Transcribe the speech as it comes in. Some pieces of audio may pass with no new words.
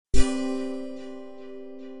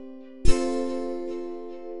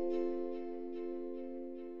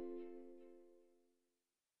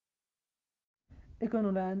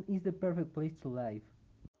Econolad is the perfect place to live.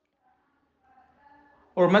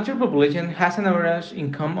 Our mature population has an average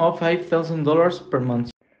income of $5,000 per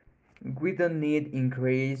month. We don't need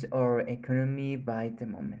increase our economy by the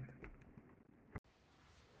moment.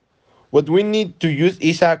 What we need to use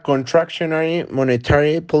is a contractionary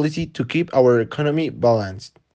monetary policy to keep our economy balanced.